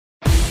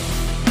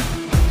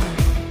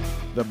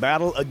the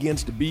battle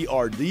against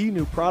BRD,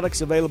 new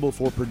products available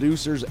for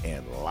producers,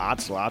 and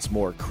lots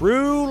more.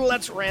 Crew,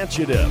 let's ranch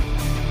it up.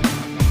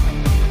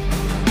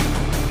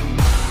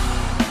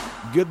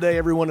 Good day,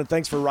 everyone, and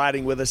thanks for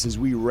riding with us as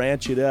we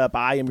ranch it up.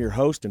 I am your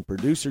host and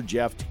producer,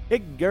 Jeff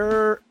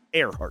Tigger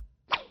Earhart.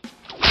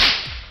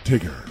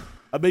 Tigger.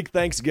 A big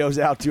thanks goes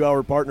out to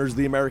our partners,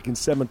 the American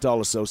Simmental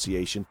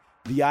Association,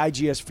 the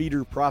IGS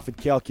Feeder Profit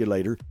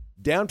Calculator,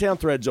 Downtown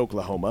Threads,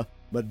 Oklahoma,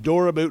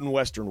 Medora Boot and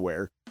Western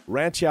Wear,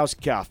 Ranch House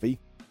Coffee,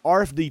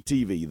 RFD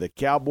TV, the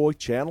Cowboy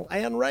Channel,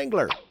 and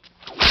Wrangler.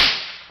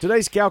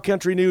 Today's Cow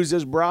Country News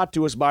is brought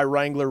to us by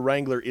Wrangler.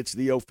 Wrangler, it's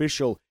the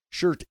official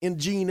shirt and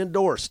jean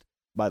endorsed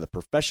by the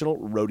Professional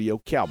Rodeo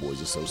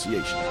Cowboys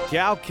Association.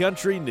 Cow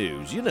Country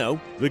News, you know,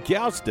 the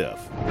cow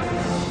stuff.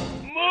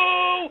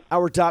 Moo!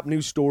 Our top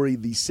news story,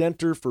 the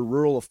Center for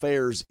Rural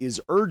Affairs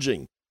is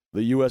urging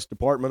the U.S.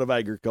 Department of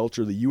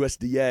Agriculture, the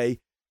USDA,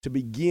 to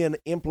begin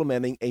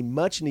implementing a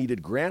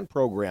much-needed grant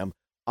program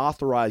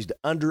authorized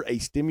under a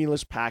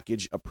stimulus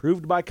package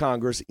approved by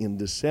Congress in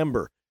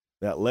December.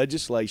 That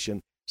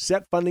legislation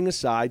set funding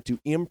aside to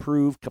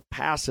improve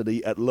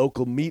capacity at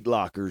local meat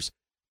lockers,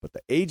 but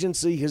the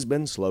agency has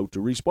been slow to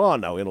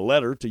respond. Now, in a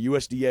letter to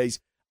USDA's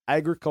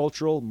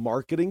Agricultural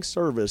Marketing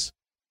Service,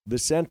 the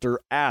center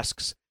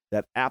asks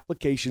that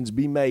applications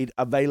be made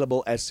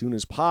available as soon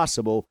as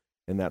possible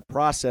and that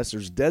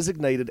processors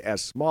designated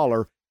as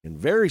smaller and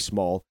very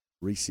small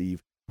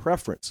receive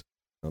preference.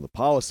 Now, the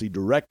policy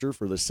director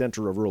for the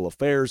Center of Rural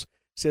Affairs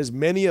says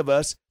many of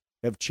us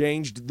have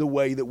changed the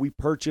way that we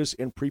purchase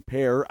and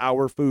prepare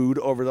our food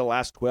over the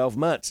last 12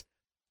 months.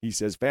 He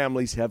says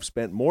families have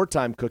spent more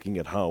time cooking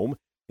at home,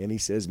 and he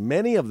says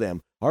many of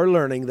them are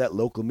learning that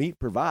local meat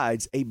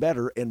provides a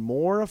better and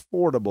more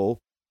affordable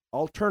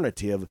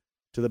alternative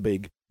to the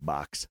big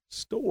box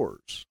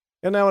stores.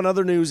 And now in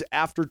other news,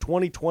 after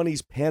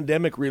 2020's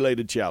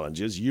pandemic-related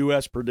challenges,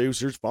 U.S.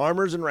 producers,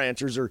 farmers, and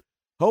ranchers are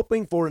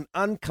hoping for an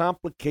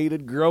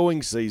uncomplicated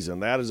growing season.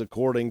 That is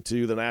according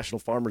to the National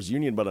Farmers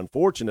Union, but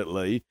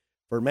unfortunately,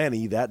 for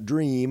many, that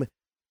dream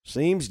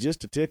seems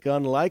just a tick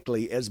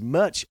unlikely as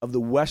much of the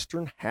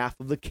western half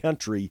of the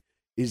country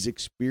is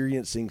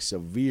experiencing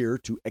severe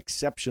to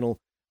exceptional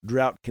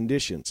drought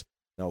conditions.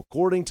 Now,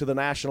 according to the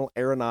National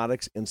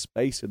Aeronautics and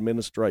Space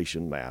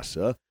Administration,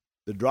 NASA,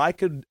 the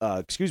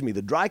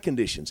dry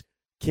conditions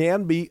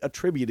can be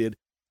attributed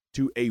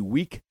to a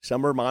weak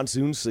summer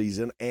monsoon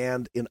season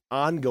and in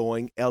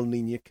ongoing El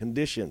Niño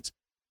conditions.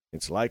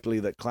 It's likely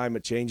that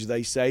climate change,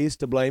 they say, is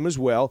to blame as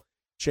well.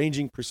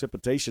 Changing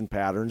precipitation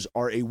patterns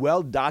are a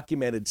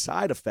well-documented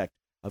side effect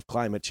of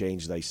climate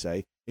change, they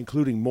say,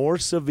 including more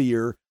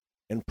severe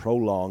and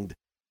prolonged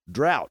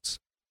droughts.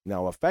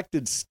 Now,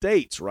 affected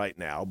states right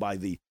now by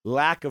the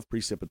lack of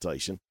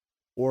precipitation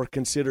or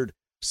considered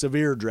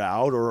severe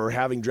drought or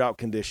having drought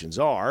conditions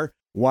are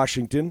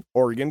Washington,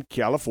 Oregon,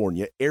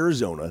 California,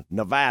 Arizona,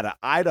 Nevada,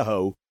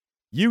 Idaho,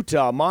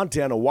 Utah,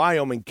 Montana,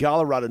 Wyoming,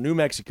 Colorado, New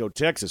Mexico,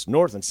 Texas,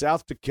 North and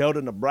South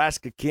Dakota,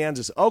 Nebraska,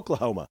 Kansas,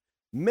 Oklahoma,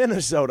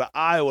 Minnesota,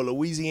 Iowa,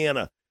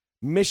 Louisiana,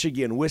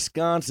 Michigan,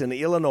 Wisconsin,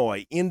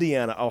 Illinois,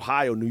 Indiana,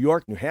 Ohio, New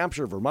York, New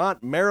Hampshire,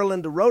 Vermont,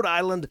 Maryland, Rhode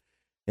Island,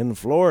 and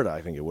Florida.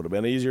 I think it would have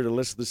been easier to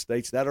list the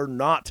states that are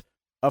not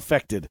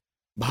affected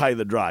by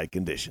the dry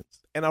conditions.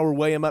 And our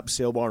Weigh 'em Up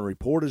Sale Barn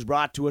Report is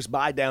brought to us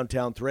by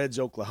Downtown Threads,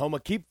 Oklahoma.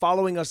 Keep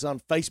following us on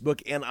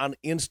Facebook and on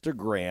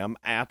Instagram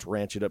at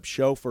Ranch It Up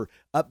Show for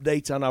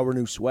updates on our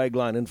new swag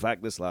line. In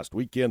fact, this last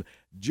weekend,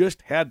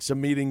 just had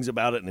some meetings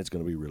about it, and it's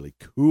going to be really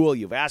cool.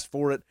 You've asked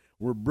for it.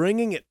 We're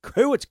bringing it.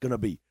 Crew, it's going to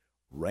be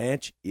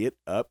Ranch It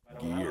Up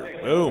gear.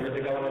 Boom.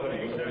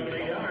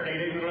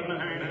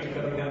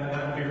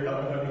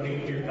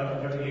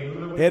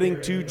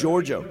 Heading to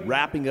Georgia,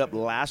 wrapping up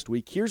last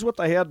week. Here's what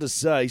they had to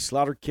say.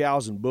 Slaughter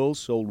cows and bulls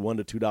sold $1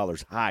 to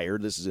 $2 higher.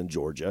 This is in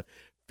Georgia.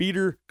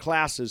 Feeder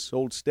classes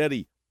sold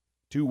steady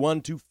to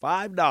 $1 to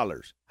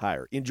 $5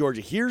 higher in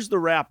Georgia. Here's the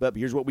wrap-up.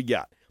 Here's what we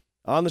got.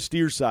 On the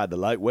steer side, the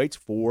light weights,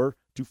 4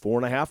 to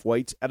 4.5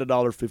 weights at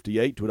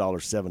 $1.58 to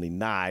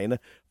 $1.79.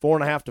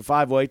 4.5 to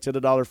 5 weights at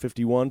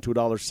 $1.51 to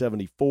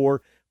 $1.74.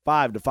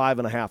 5 to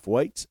 5.5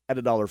 weights at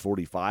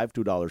 $1.45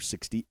 to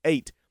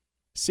 $1.68.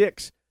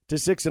 6 to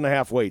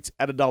 6.5 weights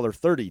at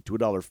 $1.30 to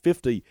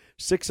 $1.50.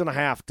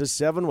 6.5 to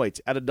 7 weights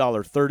at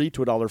 $1.30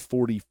 to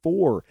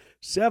 $1.44.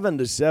 7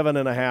 to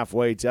 7.5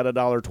 weights at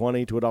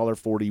 $1.20 to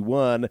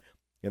 $1.41.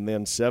 And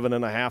then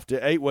 7.5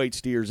 to 8 weight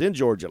steers in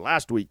Georgia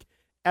last week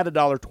at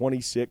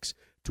 $1.26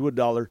 to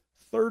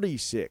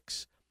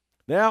 $1.36.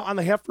 Now, on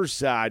the heifer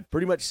side,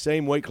 pretty much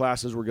same weight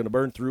classes we're going to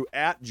burn through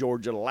at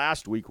Georgia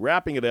last week.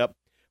 Wrapping it up,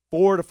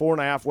 4 to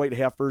 4.5 weight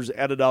heifers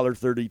at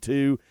 $1.32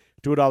 to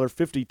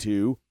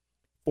 $1.52.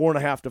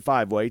 4.5 to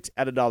 5 weights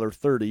at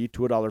 $1.30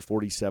 to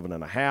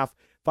 $1.47.5.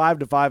 5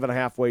 to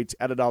 5.5 weights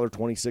at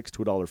 $1.26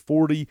 to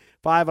 $1.40.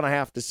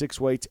 5.5 to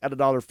 6 weights at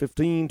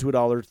 $1.15 to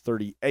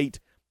 $1.38.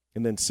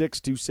 And then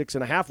 6 to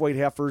 6.5 weight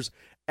heifers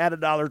at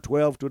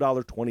 $1.12 to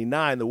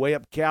 $1.29. The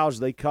weigh-up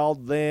cows, they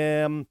called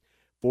them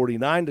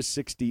 49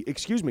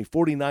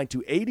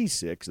 to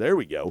 86. There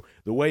we go.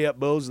 The way up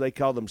bulls, they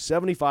call them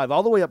 75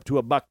 all the way up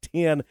to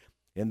 $110,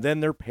 and then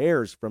their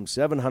pairs from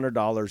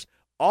 $700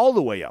 all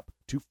the way up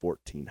to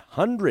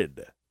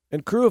 $1,400.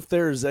 And crew, if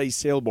there's a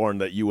sale barn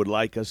that you would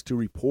like us to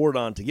report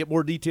on, to get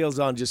more details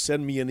on, just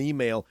send me an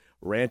email,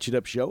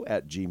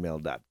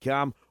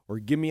 ranchitupshow@gmail.com, or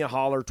give me a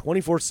holler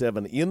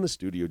 24/7 in the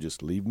studio.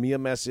 Just leave me a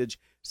message,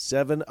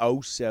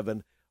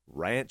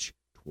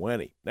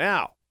 707-RANCH-20.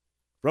 Now,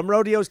 from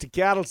rodeos to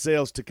cattle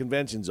sales to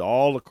conventions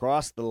all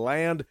across the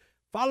land,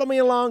 follow me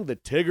along the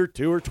Tigger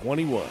Tour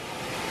 21.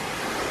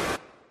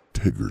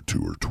 Tigger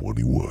Tour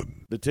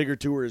 21. The Tigger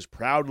Tour is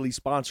proudly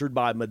sponsored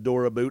by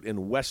Medora Boot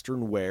and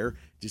Western Wear.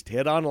 Just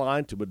head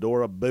online to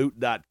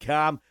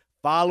medoraboot.com,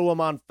 follow them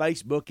on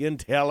Facebook, and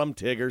tell them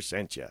Tigger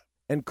sent you.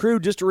 And crew,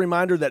 just a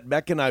reminder that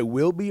Beck and I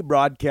will be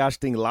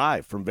broadcasting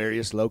live from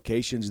various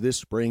locations this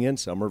spring and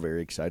summer.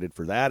 Very excited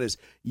for that, as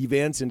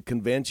events and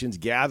conventions,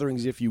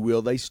 gatherings, if you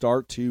will, they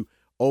start to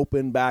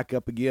open back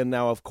up again.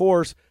 Now, of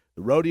course,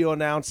 the rodeo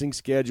announcing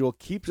schedule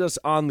keeps us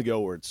on the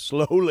go, or it's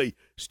slowly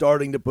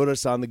starting to put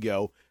us on the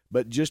go.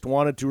 But just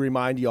wanted to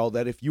remind you all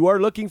that if you are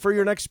looking for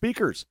your next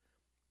speakers,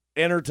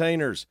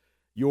 entertainers,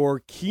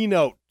 your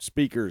keynote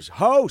speakers,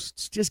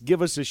 hosts, just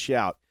give us a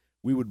shout.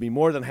 We would be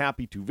more than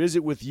happy to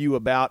visit with you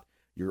about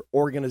your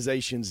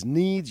organization's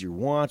needs, your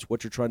wants,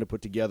 what you're trying to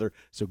put together.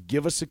 So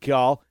give us a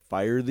call.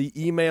 Fire the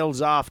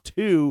emails off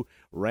to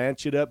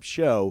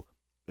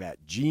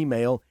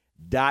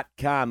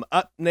ranchitupshow@gmail.com.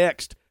 Up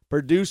next,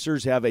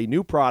 producers have a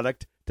new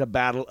product to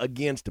battle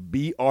against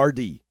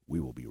BRD. We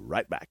will be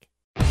right back.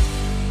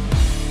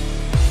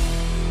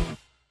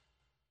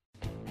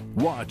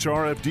 Watch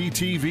RFD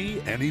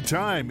TV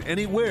anytime,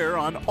 anywhere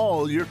on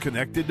all your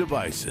connected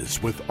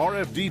devices with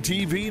RFD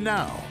TV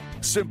Now.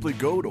 Simply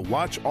go to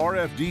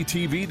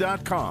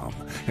watchrfdtv.com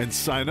and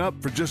sign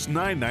up for just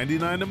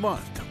 $9.99 a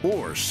month,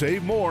 or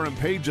save more and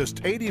pay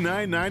just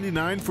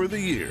 $89.99 for the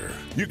year.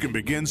 You can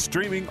begin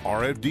streaming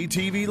RFD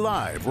TV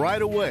live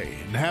right away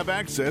and have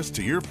access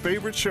to your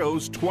favorite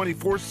shows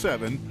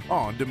 24/7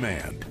 on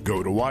demand.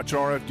 Go to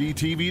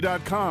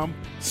watchrfdtv.com,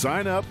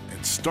 sign up,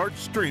 and start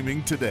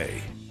streaming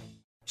today.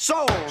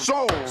 Sold.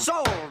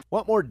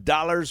 Want more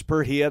dollars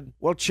per head?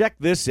 Well, check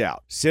this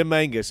out. Sim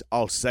Angus,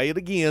 I'll say it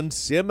again,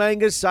 Sim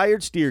Angus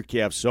sired steer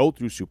calves sold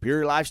through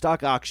Superior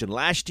Livestock Auction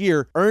last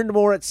year earned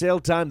more at sale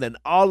time than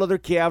all other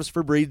calves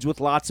for breeds with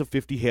lots of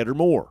 50 head or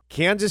more.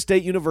 Kansas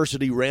State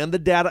University ran the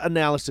data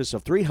analysis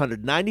of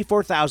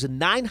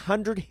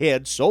 394,900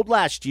 head sold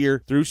last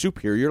year through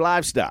Superior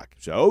Livestock.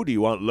 So, do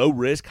you want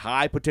low-risk,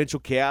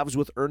 high-potential calves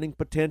with earning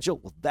potential?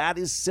 Well, that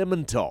is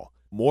Simmental.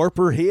 More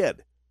per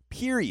head.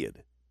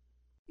 Period.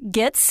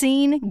 Get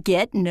seen,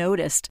 get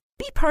noticed.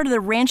 Be part of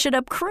the Ranch It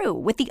Up crew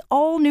with the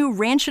all-new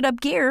Ranch It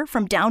Up gear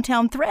from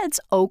Downtown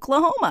Threads,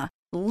 Oklahoma.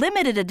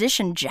 Limited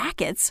edition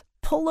jackets,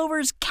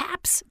 pullovers,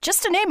 caps,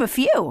 just to name a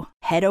few.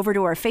 Head over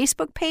to our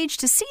Facebook page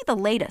to see the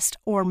latest,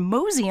 or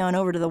mosey on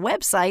over to the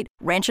website,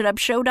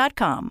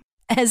 ranchitupshow.com.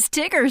 As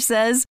Tigger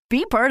says,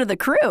 be part of the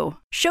crew.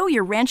 Show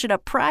your Ranch It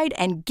Up pride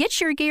and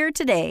get your gear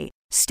today.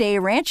 Stay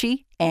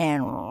ranchy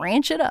and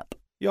ranch it up.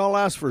 Y'all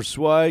ask for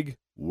swag,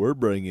 we're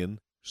bringing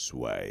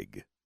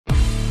swag.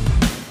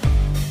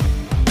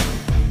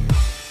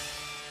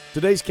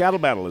 Today's Cattle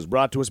Battle is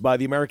brought to us by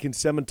the American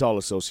Simmental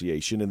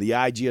Association and the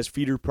IGS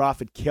Feeder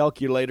Profit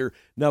Calculator.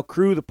 Now,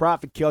 crew, the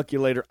Profit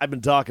Calculator, I've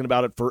been talking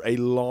about it for a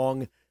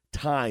long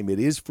time. It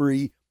is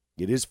free.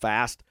 It is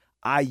fast.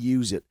 I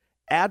use it.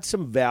 Add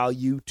some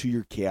value to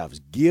your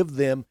calves. Give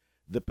them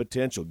the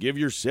potential. Give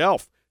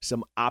yourself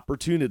some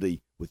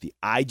opportunity with the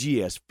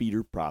IGS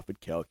Feeder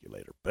Profit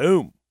Calculator.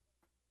 Boom.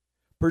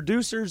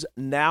 Producers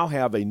now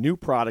have a new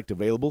product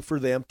available for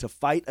them to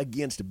fight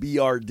against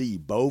BRD,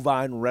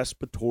 bovine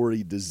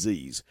respiratory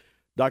disease.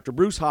 Dr.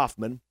 Bruce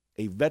Hoffman,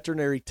 a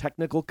veterinary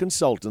technical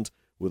consultant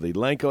with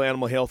Elanco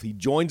Animal Health, he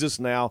joins us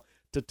now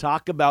to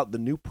talk about the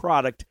new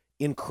product,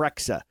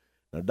 Increxxa.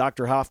 Now,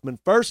 Dr. Hoffman,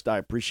 first, I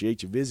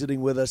appreciate you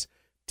visiting with us.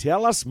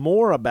 Tell us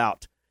more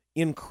about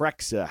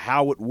Increxxa,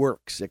 how it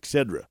works,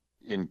 etc.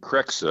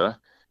 Increxxa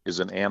is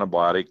an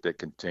antibiotic that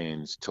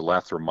contains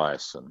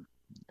tulathromycin.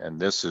 And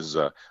this is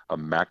a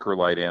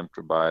macrolide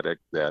antibiotic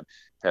that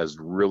has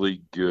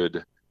really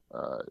good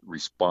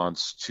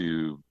response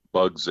to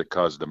bugs that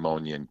cause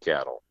pneumonia in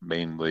cattle,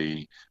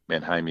 mainly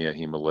Mannheimia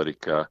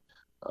hemolytica,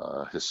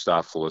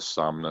 Histophilus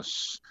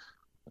somnus,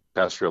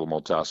 Pasteurella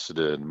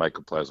multocida, and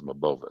Mycoplasma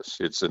bovis.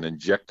 It's an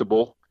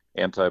injectable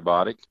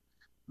antibiotic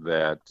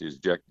that is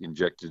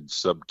injected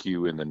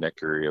sub-Q in the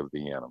neck area of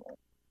the animal.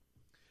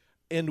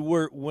 And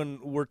when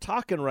we're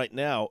talking right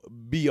now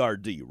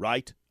BRD,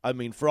 right? I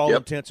mean, for all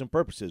intents and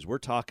purposes, we're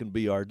talking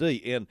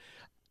BRD. And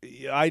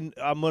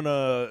I'm going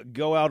to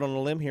go out on a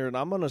limb here, and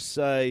I'm going to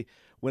say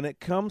when it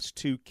comes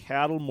to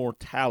cattle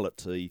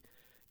mortality,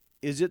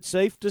 is it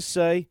safe to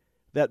say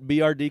that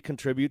BRD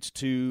contributes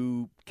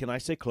to, can I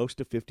say, close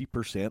to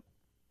 50%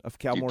 of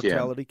cow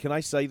mortality? Can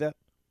I say that?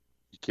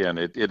 You can.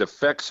 It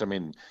affects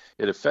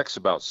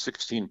about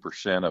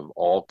 16% of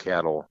all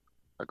cattle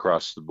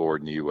across the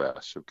board in the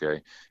U.S.,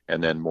 okay?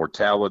 And then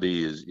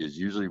mortality is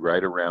usually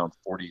right around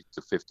 40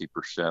 to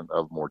 50%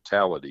 of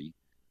mortality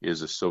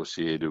is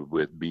associated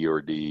with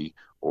BRD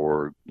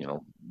or,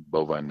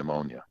 bovine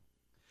pneumonia.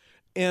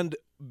 And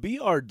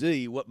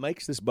BRD, what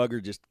makes this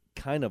bugger just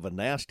kind of a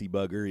nasty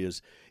bugger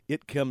is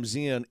it comes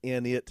in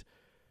and it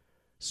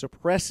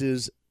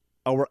suppresses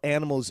our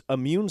animal's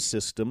immune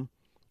system,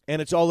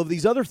 and it's all of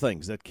these other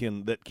things that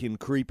can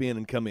creep in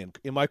and come in.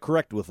 Am I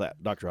correct with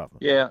that, Dr. Hoffman?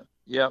 Yeah.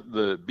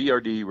 The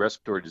BRD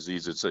respiratory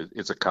disease,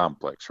 it's a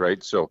complex,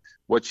 right? So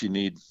what you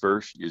need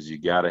first is you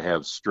got to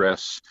have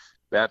stress.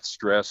 That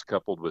stress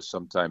coupled with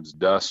sometimes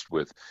dust,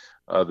 with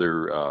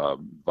other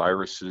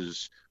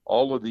viruses,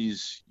 all of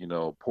these,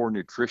 poor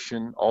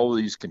nutrition, all of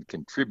these can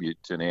contribute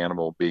to an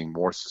animal being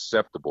more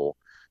susceptible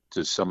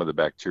to some of the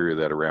bacteria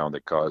that are around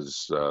that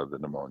cause the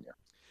pneumonia.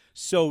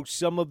 So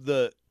some of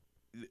the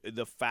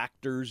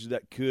factors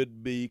that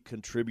could be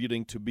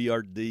contributing to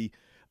BRD,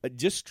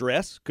 just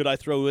stress. Could I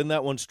throw in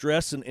that one,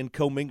 stress and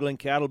commingling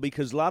cattle?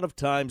 Because a lot of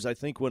times I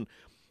think when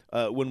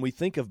we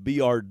think of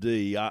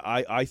BRD,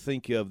 I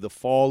think of the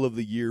fall of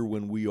the year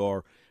when we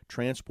are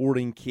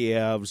transporting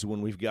calves,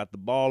 when we've got the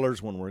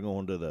ballers, when we're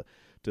going to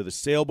the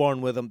sale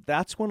barn with them.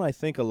 That's when I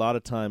think a lot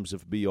of times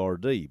of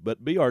BRD.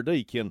 But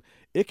BRD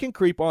can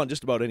creep on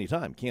just about any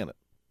time, can it?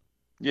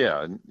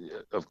 Yeah,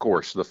 of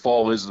course. The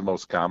fall is the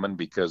most common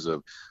because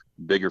of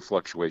bigger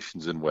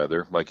fluctuations in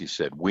weather. Like you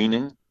said,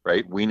 weaning,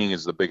 right? Weaning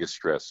is the biggest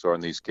stress. So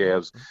on these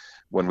calves,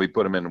 when we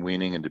put them in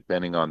weaning, and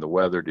depending on the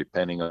weather,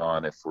 depending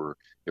on if we're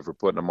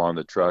putting them on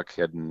the truck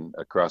heading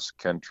across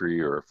the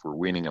country, or if we're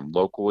weaning them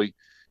locally,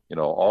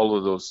 all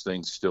of those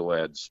things still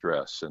add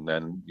stress. And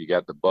then you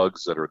got the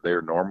bugs that are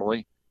there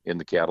normally in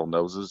the cattle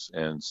noses,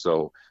 and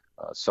so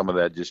some of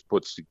that just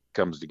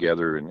comes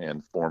together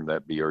and form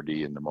that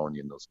BRD and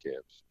pneumonia in those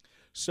calves.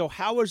 So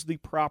how is the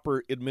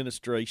proper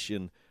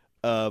administration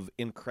of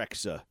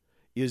Increxxa?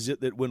 Is it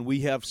that when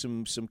we have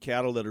some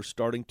cattle that are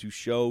starting to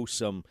show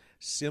some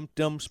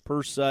symptoms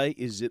per se,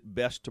 is it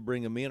best to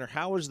bring them in, or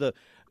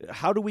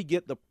how do we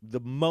get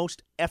the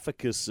most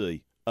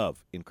efficacy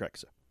of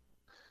Increxxa?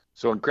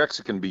 So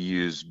Increxxa can be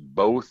used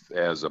both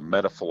as a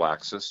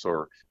metaphylaxis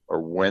or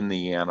when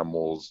the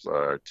animals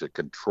to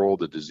control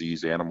the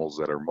disease, animals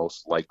that are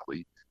most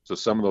likely. So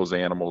some of those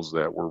animals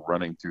that we're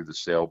running through the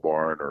sale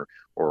barn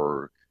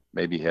or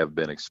maybe have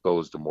been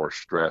exposed to more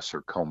stress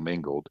or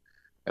commingled,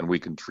 and we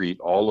can treat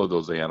all of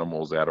those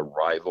animals at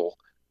arrival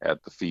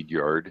at the feed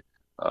yard,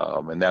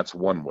 and that's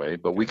one way.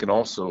 But we can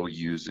also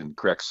use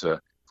Increxxa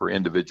for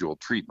individual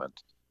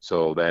treatment.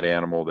 So that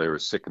animal they were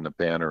sick in the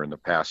pen or in the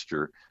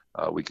pasture,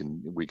 we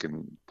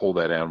can pull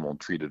that animal and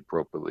treat it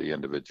appropriately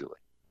individually.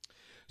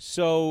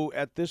 So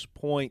at this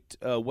point,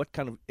 what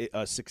kind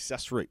of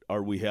success rate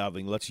are we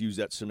having? Let's use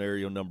that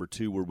scenario number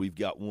 2 where we've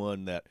got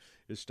one that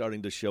is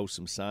starting to show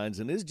some signs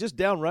and is just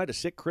downright a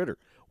sick critter.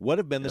 What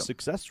have been the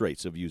success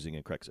rates of using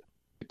Increxxa?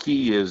 The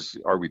key is,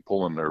 are we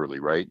pulling early,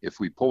 right? If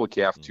we pull a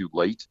calf too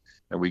late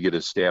and we get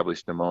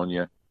established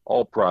pneumonia,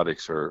 all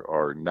products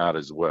are not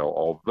as well,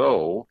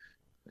 although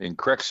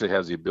Increxxa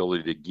has the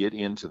ability to get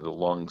into the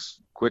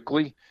lungs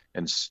quickly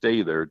and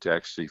stay there to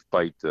actually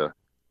fight the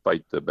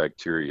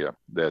bacteria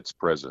that's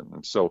present.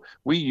 And so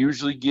we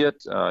usually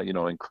get,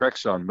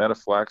 Increxxa on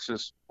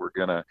metaphylaxis, we're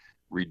going to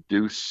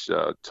reduce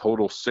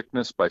total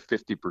sickness by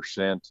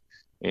 50%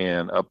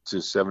 and up to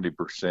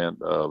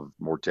 70% of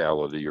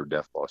mortality or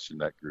death loss in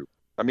that group.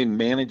 I mean,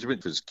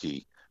 management is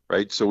key,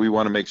 right? So we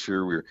want to make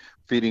sure we're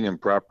feeding them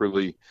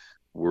properly.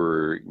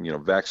 We're,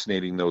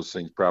 vaccinating those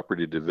things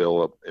properly to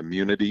develop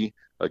immunity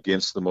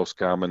against the most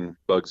common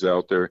bugs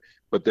out there.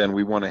 But then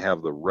we want to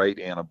have the right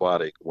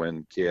antibiotic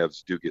when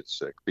calves do get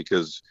sick,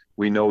 because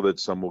we know that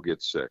some will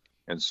get sick.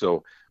 And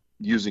so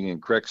using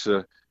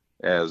Increxxa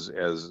as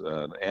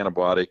an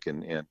antibiotic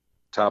and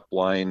top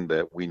line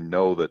that we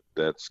know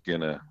that's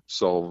going to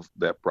solve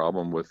that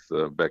problem with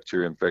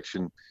bacteria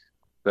infection,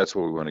 that's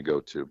what we want to go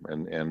to.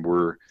 And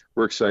we're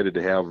excited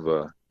to have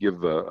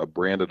give a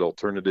branded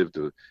alternative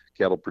to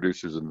cattle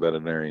producers and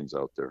veterinarians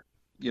out there.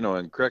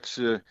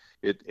 Increxxa,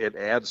 it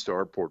adds to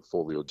our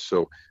portfolio.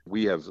 So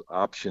we have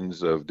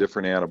options of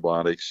different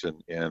antibiotics,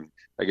 and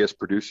I guess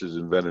producers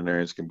and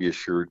veterinarians can be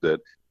assured that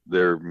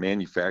they're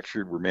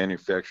manufactured. We're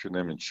manufacturing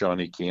them in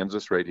Shawnee,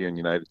 Kansas, right here in the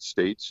United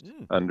States,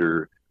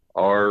 under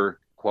our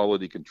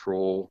quality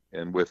control,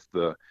 and with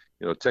the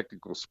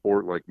technical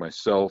support like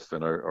myself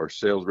and our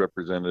sales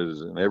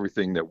representatives and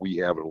everything that we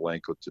have at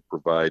Elanco to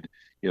provide,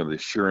 the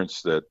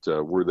assurance that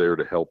we're there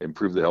to help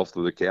improve the health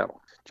of the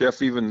cattle.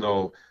 Jeff, even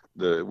though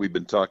we've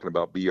been talking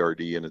about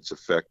BRD and its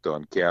effect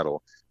on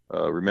cattle,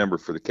 remember,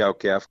 for the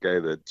cow-calf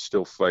guy that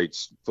still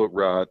fights foot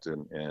rot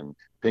and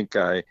pink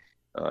eye,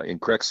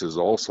 Increxxa is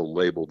also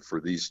labeled for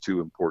these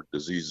two important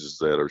diseases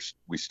that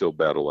we still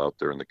battle out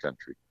there in the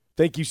country.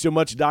 Thank you so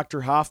much,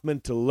 Dr.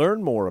 Hoffman. To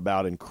learn more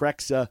about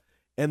Increxxa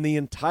and the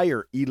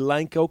entire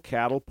Elanco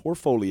cattle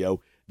portfolio,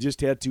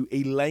 just head to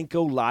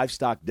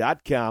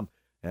ElancoLivestock.com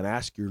and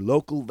ask your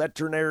local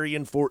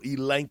veterinarian for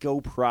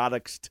Elanco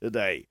products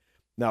today.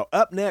 Now,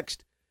 up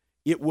next,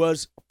 It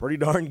was a pretty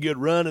darn good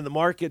run in the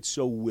market,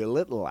 so will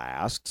it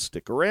last?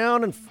 Stick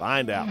around and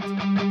find out.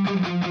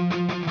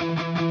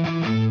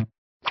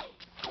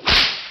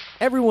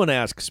 Everyone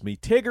asks me,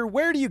 Tigger,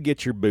 where do you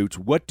get your boots?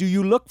 What do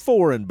you look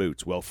for in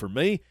boots? Well, for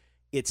me,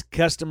 it's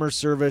customer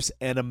service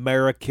and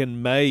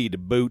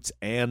American-made boots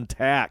and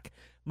tack.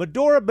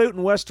 Medora Boot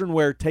and Western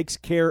Wear takes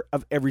care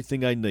of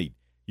everything I need.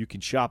 You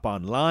can shop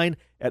online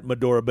at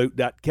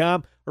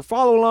medoraboot.com or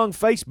follow along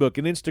Facebook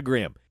and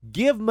Instagram.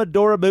 Give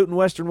Medora Boot and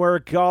Western Wear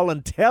a call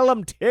and tell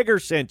them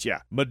Tigger sent you.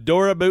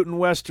 Medora Boot and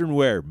Western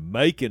Wear,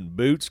 making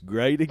boots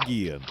great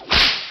again.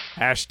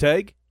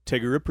 Hashtag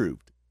Tigger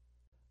approved.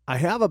 I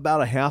have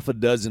about a half a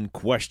dozen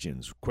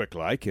questions, quick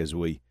like, as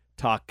we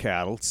talk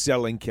cattle,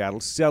 selling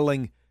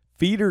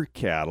feeder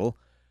cattle.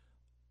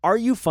 Are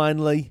you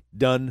finally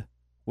done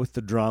with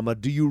the drama?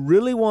 Do you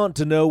really want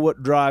to know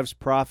what drives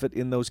profit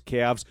in those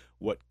calves?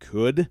 What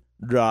could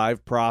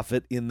drive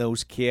profit in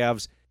those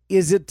calves?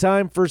 Is it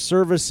time for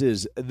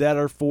services that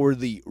are for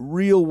the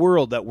real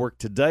world that work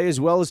today as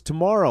well as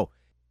tomorrow?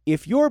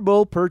 If your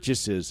bull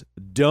purchases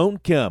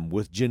don't come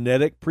with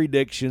genetic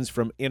predictions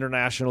from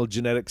International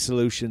Genetic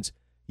Solutions,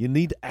 you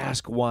need to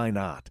ask why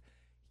not.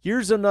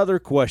 Here's another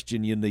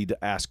question you need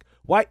to ask.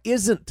 Why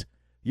isn't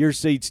your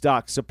seed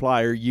stock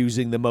supplier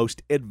using the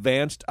most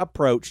advanced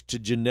approach to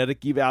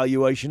genetic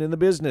evaluation in the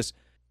business?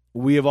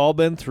 We have all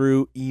been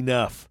through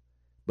enough,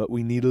 but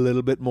we need a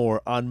little bit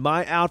more. On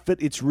my outfit,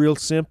 it's real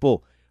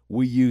simple.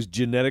 We use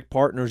genetic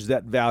partners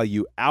that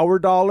value our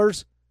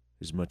dollars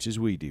as much as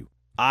we do.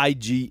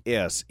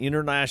 IGS,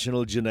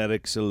 International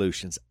Genetic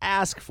Solutions.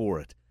 Ask for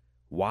it.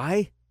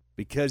 Why?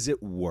 Because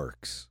it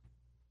works.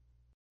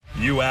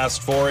 You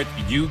asked for it,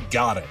 you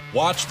got it.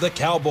 Watch the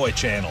Cowboy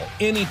Channel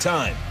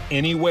anytime,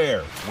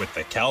 anywhere with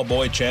the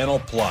Cowboy Channel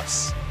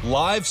Plus.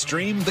 Live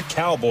stream the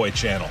Cowboy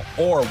Channel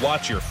or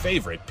watch your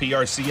favorite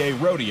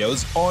PRCA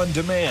rodeos on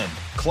demand.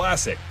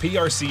 Classic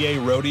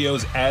PRCA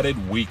rodeos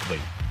added weekly.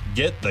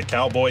 Get the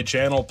Cowboy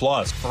Channel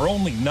Plus for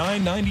only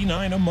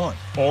 $9.99 a month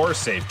or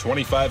save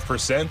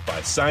 25%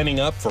 by signing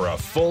up for a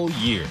full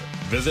year.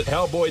 Visit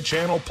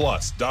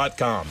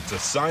cowboychannelplus.com to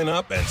sign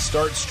up and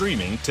start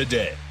streaming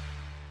today.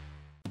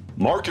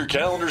 Mark your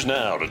calendars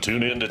now to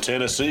tune in to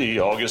Tennessee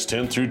August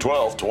 10th through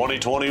 12th,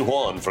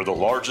 2021 for the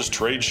largest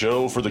trade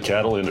show for the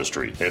cattle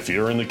industry. If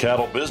you're in the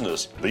cattle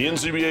business, the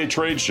NCBA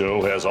Trade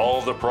Show has all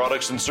of the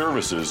products and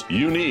services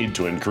you need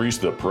to increase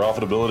the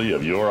profitability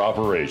of your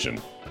operation.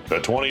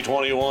 The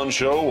 2021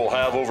 show will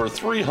have over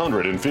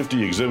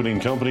 350 exhibiting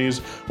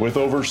companies with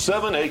over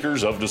 7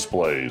 acres of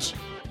displays.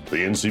 The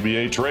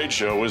NCBA Trade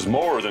Show is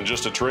more than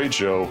just a trade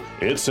show,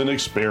 it's an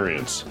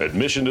experience.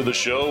 Admission to the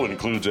show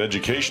includes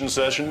education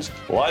sessions,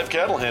 live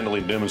cattle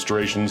handling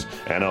demonstrations,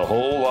 and a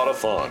whole lot of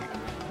fun.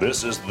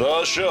 This is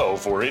the show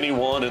for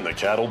anyone in the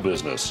cattle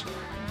business.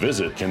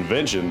 Visit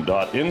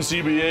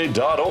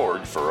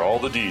convention.ncba.org for all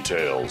the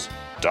details.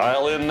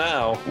 Dial in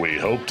now, we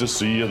hope to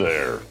see you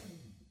there.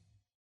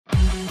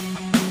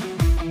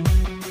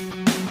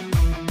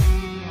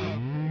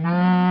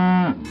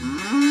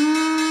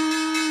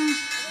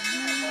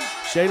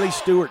 Shaylee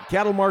Stewart,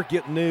 Cattle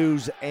Market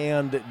News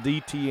and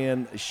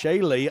DTN.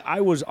 Shaylee,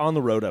 I was on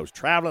the road. I was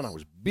traveling. I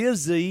was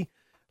busy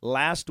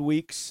last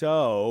week,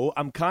 so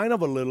I'm kind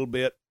of a little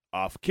bit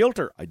off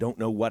kilter. I don't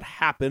know what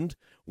happened,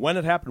 when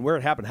it happened, where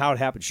it happened, how it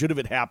happened, should have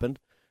it happened.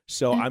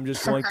 So I'm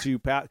just going to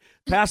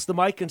pass the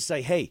mic and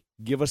say, hey,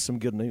 give us some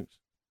good news.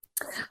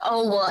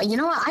 Oh, well, you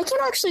know what? I can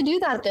actually do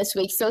that this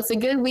week. So it's a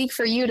good week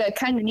for you to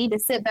kind of need to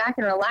sit back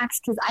and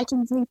relax because I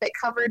can keep it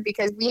covered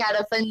because we had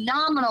a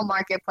phenomenal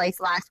marketplace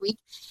last week.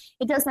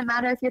 It doesn't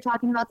matter if you're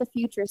talking about the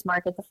futures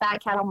market, the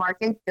fat cattle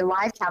market, the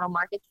live cattle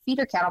market, the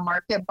feeder cattle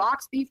market,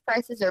 box beef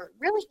prices, or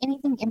really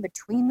anything in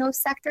between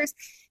those sectors,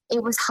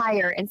 it was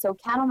higher. And so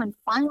cattlemen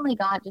finally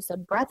got just a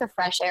breath of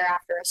fresh air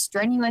after a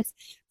strenuous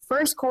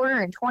first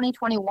quarter in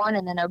 2021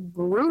 and then a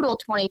brutal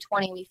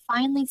 2020. We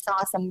finally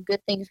saw some good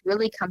things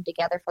really come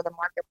together for the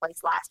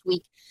marketplace last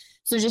week.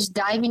 So just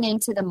diving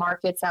into the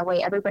markets, that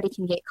way everybody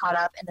can get caught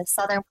up. In the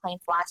Southern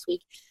Plains last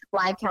week,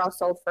 live cattle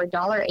sold for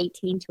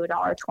 $1.18 to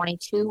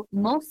 $1.22,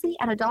 mostly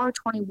at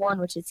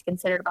 $1.21, which is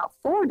considered about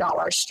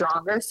 $4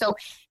 stronger. So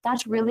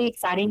that's really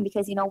exciting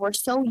because, you know, we're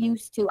so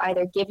used to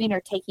either giving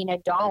or taking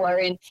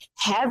 $1 and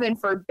heaven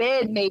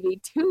forbid maybe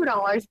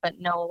 $2, but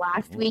no,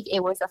 last week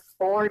it was a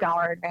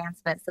 $4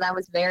 advancement. So that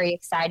was very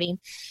exciting.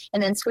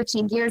 And then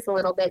switching gears a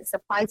little bit,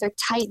 supplies are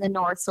tight in the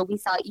north. So we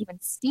saw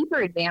even steeper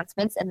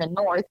advancements in the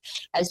north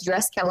as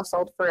dressed cattle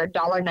sold for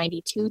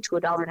 $1.92 to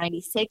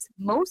 $1.96,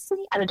 mostly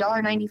at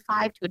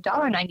 $1.95 to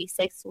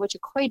 $1.96, which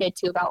equated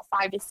to about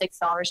 $5 to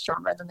 $6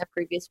 stronger than the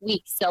previous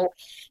week. So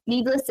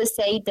needless to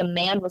say,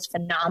 demand was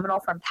phenomenal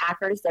from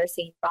packers. They're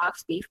seeing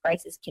box beef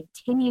prices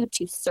continue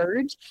to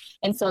surge.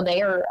 And so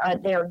they are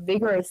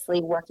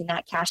vigorously working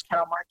that cash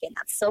cattle market. And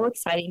that's so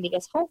exciting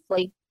because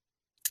hopefully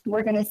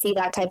we're going to see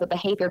that type of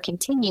behavior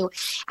continue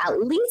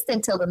at least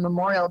until the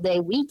Memorial Day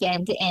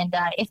weekend and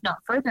if not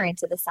further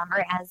into the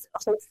summer as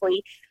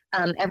hopefully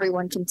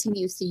everyone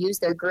continues to use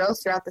their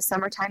grills throughout the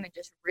summertime and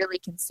just really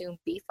consume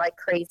beef like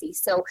crazy.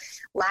 So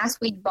last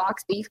week,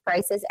 box beef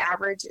prices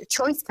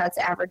choice cuts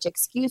average,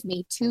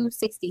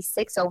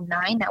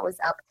 $266.09. That was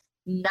up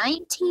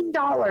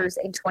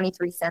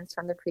 $19.23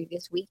 from the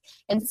previous week,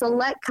 and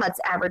select cuts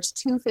averaged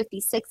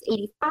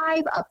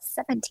 $256.85, up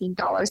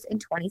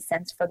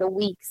 $17.20 for the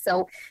week.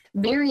 So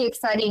very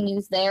exciting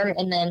news there.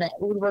 And then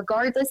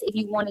regardless if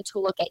you wanted to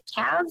look at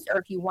calves or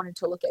if you wanted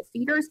to look at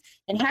feeders,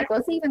 and heck,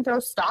 let's even throw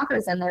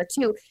stockers in there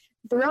too.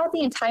 Throughout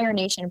the entire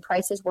nation,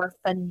 prices were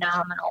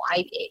phenomenal.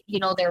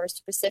 There were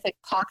specific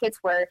pockets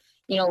where,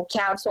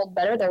 calves sold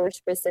better. There were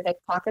specific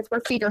pockets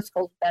where feeders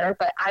sold better.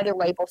 But either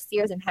way, both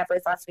steers and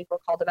heifers last week were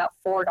called about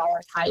 $4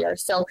 higher.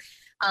 So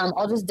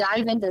I'll just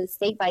dive into the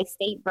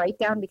state-by-state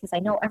breakdown because I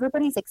know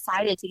everybody's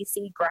excited to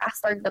see grass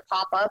starting to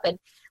pop up. And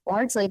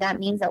largely that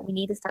means that we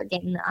need to start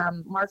getting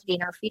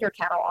marketing our feeder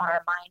cattle on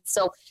our minds.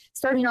 So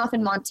starting off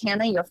in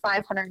Montana, your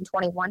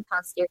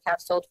 521-pound steer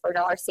calf sold for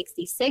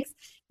 $1.66.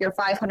 Your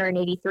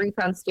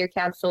 583-pound steer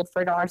calf sold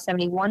for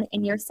 $1.71,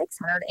 and your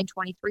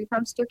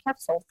 623-pound steer calf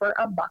sold for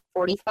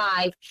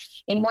 $1.45.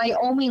 In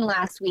Wyoming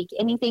last week,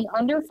 anything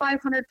under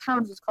 500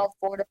 pounds was called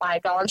 $4 to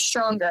 $5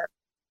 stronger.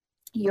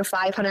 Your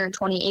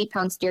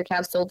 528-pound steer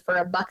calf sold for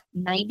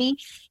 $1.90.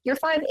 Your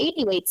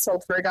 580 weight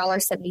sold for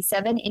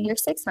 $1.77, and your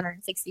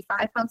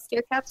 665-pound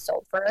steer calf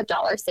sold for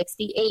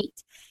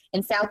 $1.68.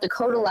 In South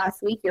Dakota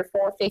last week, your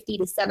 450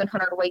 to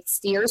 700 weight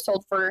steers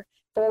sold for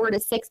 $4 to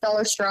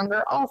 $6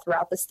 stronger all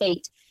throughout the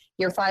state.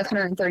 Your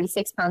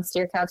 536-pound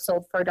steer calf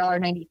sold for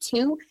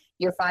 $1.92.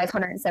 Your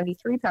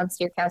 573-pound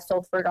steer calf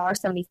sold for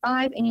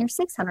 $1.75, and your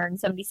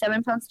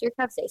 677-pound steer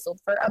calf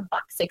sold for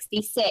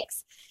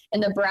 $1.66.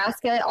 In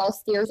Nebraska, all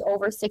steers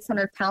over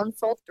 600 pounds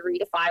sold $3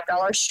 to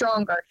 $5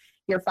 stronger.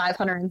 Your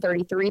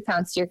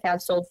 533-pound steer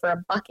calf sold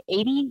for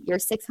 $1.80. Your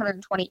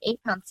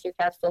 628-pound steer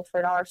calf sold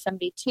for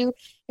 $1.72,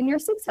 and your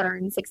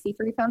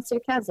 663-pound steer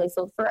calf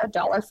sold for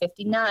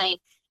 $1.59.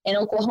 In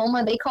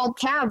Oklahoma, they called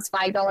calves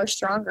 $5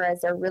 stronger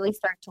as they're really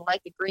starting to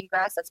like the green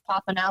grass that's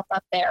popping up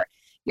there.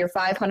 Your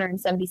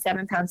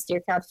 577-pound steer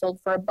calf sold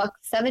for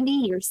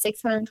 $1.70. Your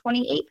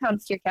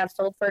 628-pound steer calf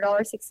sold for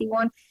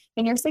 $1.61,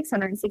 and your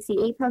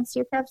 668-pound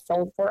steer calf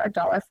sold for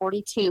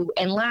 $1.42.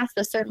 And last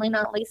but certainly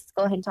not least, let's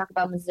go ahead and talk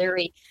about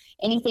Missouri.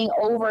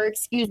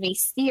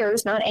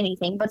 Steers, not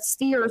anything, but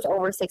steers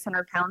over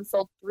 600 pounds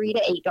sold $3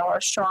 to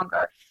 $8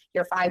 stronger.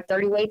 Your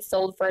 530 weight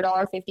sold for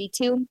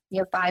 $1.52.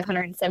 Your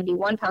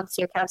 571-pound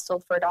steer calf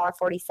sold for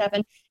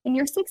 $1.47, and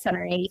your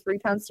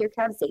 683-pound steer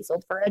calf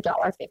sold for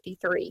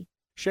 $1.53.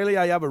 Shaylee,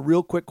 I have a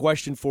real quick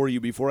question for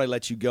you before I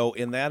let you go,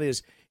 and that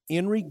is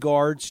in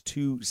regards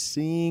to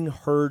seeing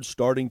herds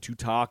starting to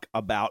talk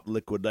about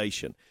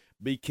liquidation,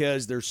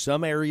 because there's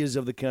some areas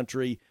of the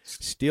country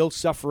still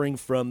suffering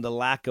from the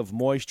lack of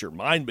moisture,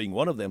 mine being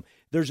one of them.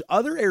 There's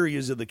other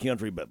areas of the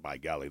country, but by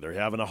golly, they're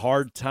having a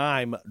hard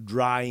time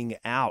drying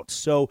out.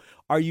 So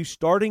are you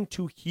starting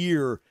to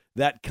hear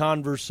that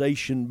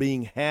conversation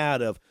being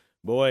had of,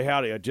 boy,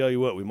 howdy, I tell you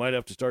what, we might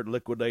have to start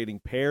liquidating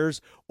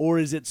pairs? Or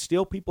is it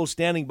still people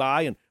standing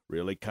by and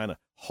really kind of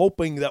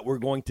hoping that we're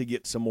going to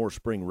get some more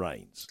spring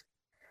rains?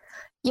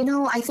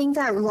 I think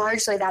that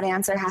largely that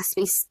answer has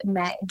to be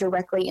met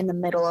directly in the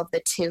middle of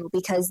the two,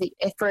 because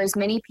if for as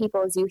many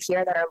people as you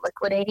hear that are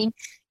liquidating,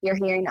 you're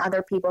hearing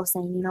other people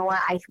saying, you know what,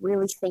 I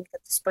really think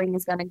that the spring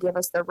is going to give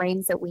us the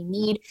rains that we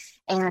need,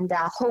 and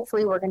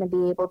hopefully we're going to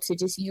be able to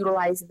just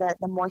utilize the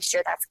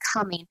moisture that's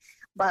coming.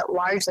 But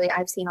largely,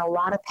 I've seen a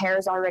lot of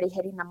pairs already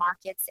hitting the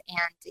markets,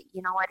 and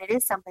you know what, it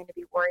is something to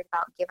be worried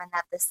about given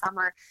that this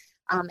summer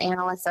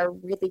analysts are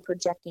really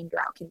projecting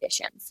drought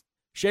conditions.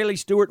 Shaylee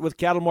Stewart with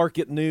Cattle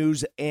Market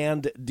News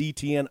and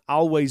DTN.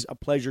 Always a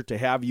pleasure to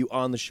have you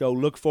on the show.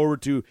 Look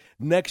forward to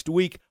next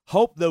week.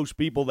 Hope those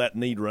people that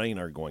need rain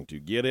are going to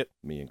get it,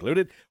 me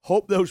included.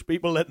 Hope those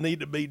people that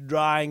need to be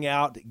drying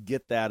out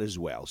get that as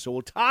well. So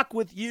we'll talk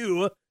with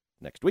you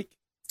next week.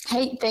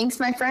 Hey, thanks,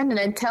 my friend. And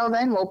until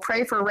then, we'll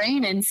pray for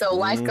rain. And so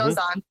life goes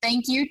on.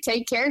 Thank you.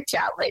 Take care.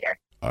 Chat later.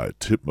 I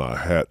tip my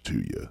hat to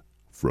you,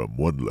 from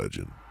one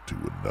legend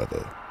to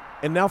another.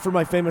 And now for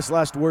my famous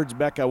last words,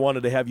 Beck, I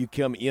wanted to have you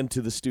come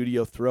into the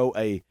studio, throw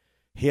a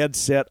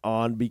headset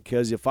on,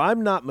 because if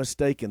I'm not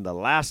mistaken, the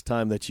last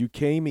time that you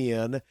came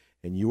in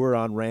and you were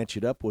on Ranch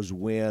It Up was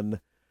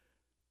when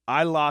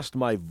I lost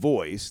my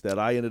voice, that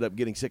I ended up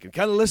getting sick. And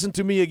kind of listen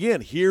to me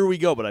again. Here we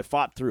go, but I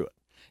fought through it.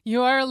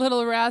 You are a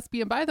little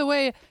raspy. And by the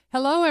way,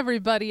 hello,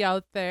 everybody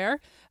out there.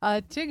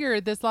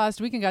 Tigger this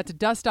last weekend got to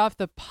dust off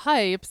the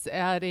pipes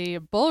at a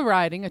bull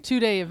riding, a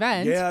 2-day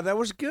event. Yeah, that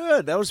was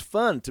good. That was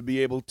fun to be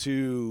able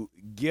to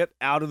get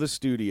out of the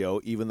studio,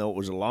 even though it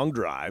was a long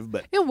drive.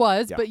 But it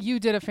was, but you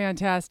did a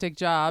fantastic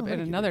job.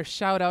 And another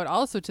shout out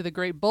also to the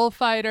great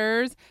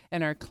bullfighters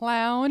and our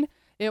clown.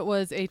 It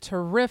was a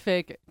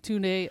terrific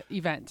 2-day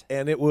event.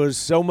 And it was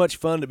so much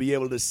fun to be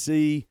able to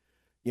see,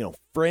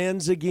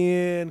 friends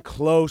again,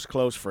 close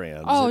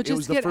friends. Oh, it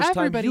was the first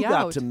time you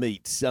got to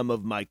meet some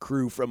of my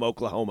crew from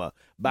Oklahoma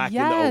back in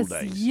the old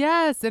days.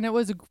 Yes, and it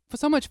was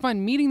so much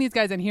fun meeting these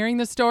guys and hearing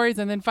the stories,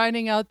 and then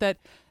finding out that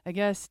I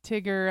guess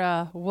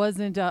Tigger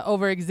wasn't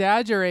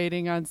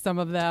over-exaggerating on some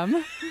of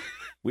them.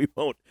 We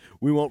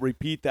won't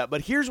repeat that.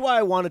 But here's why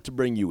I wanted to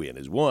bring you in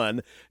is,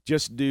 one,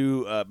 just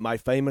do my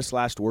famous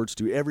last words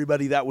to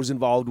everybody that was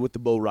involved with the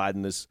bull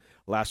riding this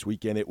last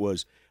weekend. It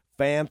was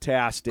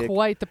fantastic.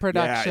 Quite the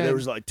production. Yeah, there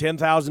was like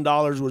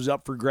 $10,000 was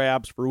up for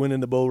grabs for winning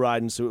the bull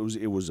riding, so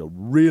it was a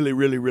really,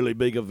 really, really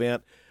big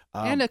event.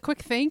 And a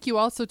quick thank you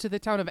also to the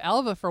town of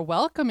Alva for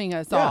welcoming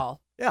us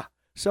all. Yeah.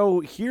 So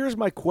here's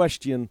my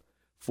question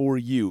for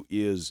you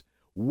is,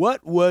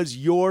 what was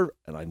your,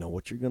 and I know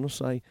what you're going to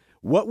say,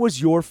 what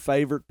was your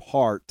favorite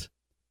part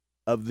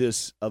of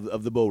this,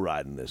 of the bull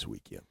riding this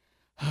weekend?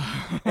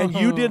 And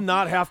you did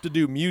not have to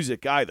do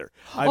music either.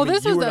 I mean,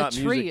 this you was were a not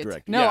music treat.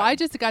 director. No, Yeah. I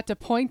just got to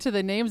point to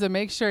the names and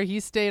make sure he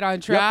stayed on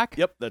track.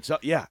 Yep, that's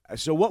yeah.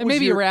 So what And was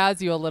maybe your,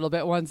 razz you a little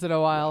bit once in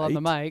a while on the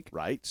mic.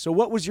 Right. So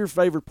what was your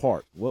favorite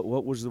part?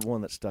 What was the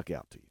one that stuck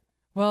out to you?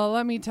 Well,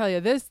 let me tell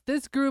you,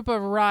 this group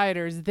of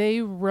riders,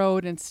 they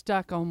rode and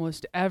stuck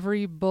almost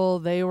every bull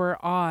they were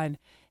on.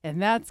 And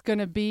that's going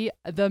to be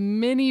the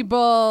mini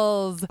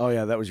bulls. Oh,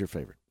 yeah, that was your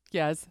favorite.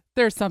 Yes,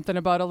 there's something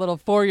about a little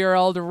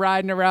 4-year-old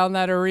riding around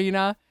that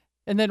arena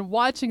and then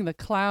watching the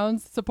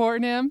clowns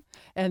supporting him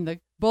and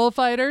the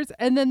bullfighters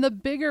and then the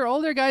bigger,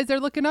 older guys they're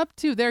looking up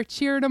to. They're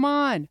cheering him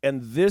on.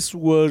 And this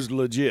was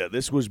legit.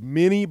 This was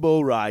mini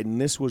bull riding.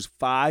 This was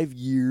 5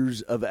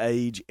 years of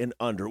age and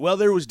under. Well,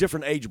 there was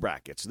different age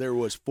brackets. There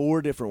was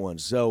 4 different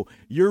ones. So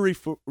you're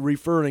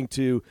referring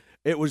to,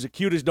 it was the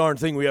cutest darn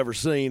thing we ever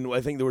seen.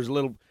 I think there was a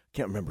little,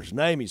 can't remember his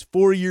name. He's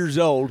 4 years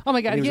old. Oh, my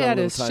God. He He was on a had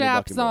little his tiny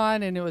chaps bucking bull.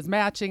 on, and it was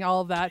matching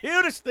all of that.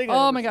 Cutest thing.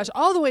 Oh, my gosh.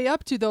 All the way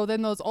up to, though,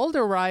 then those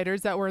older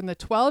riders that were in the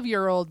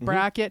 12-year-old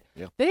bracket,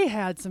 Yeah. they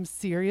had some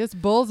serious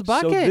bulls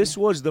bucking. So this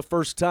was the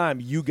first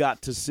time you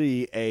got to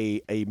see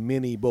a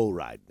mini bull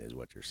riding, is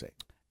what you're saying.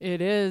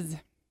 It is.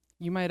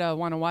 You might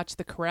want to watch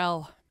the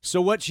corral.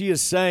 So what she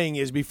is saying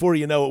is, before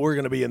you know it, we're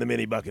going to be in the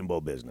mini bucking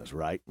bull business,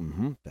 right?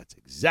 Mm-hmm. That's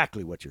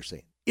exactly what you're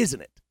saying, isn't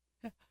it?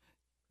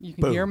 You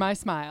can hear my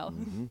smile.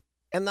 Mm-hmm.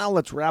 And now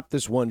let's wrap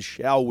this one,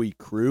 shall we,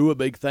 crew? A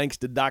big thanks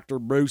to Dr.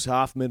 Bruce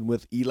Hoffman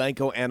with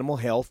Elanco Animal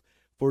Health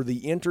for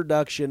the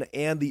introduction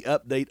and the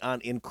update on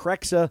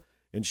Increxa,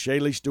 and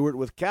Shaylee Stewart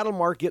with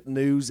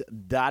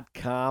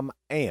CattleMarketNews.com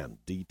and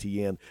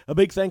DTN. A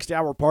big thanks to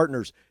our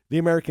partners, the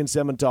American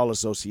Simmental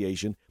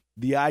Association,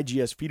 the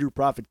IGS Feeder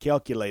Profit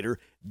Calculator,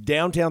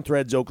 Downtown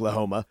Threads,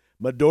 Oklahoma,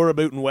 Medora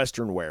Boot and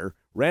Western Wear,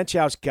 Ranch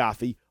House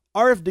Coffee,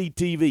 RFD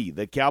TV,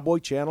 the Cowboy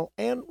Channel,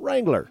 and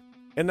Wrangler.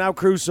 And now,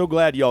 crew, so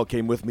glad y'all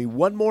came with me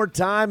one more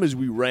time as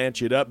we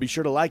ranch it up. Be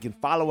sure to like and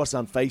follow us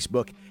on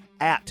Facebook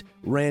at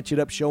Ranch It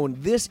Up Show. And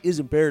this is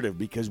imperative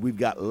because we've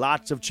got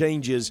lots of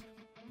changes,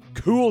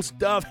 cool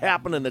stuff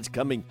happening that's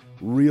coming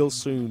real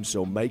soon.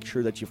 So make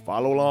sure that you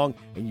follow along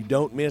and you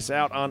don't miss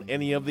out on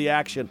any of the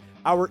action.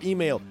 Our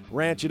email,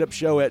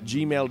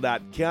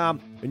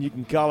 ranchitupshow@gmail.com, and you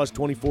can call us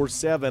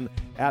 24/7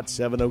 at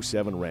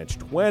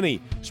 707-RANCH-20.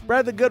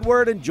 Spread the good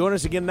word and join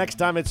us again next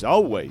time. It's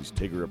always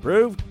Tigger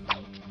approved.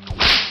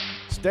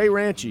 Stay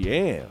ranchy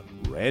and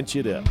ranch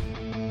it up.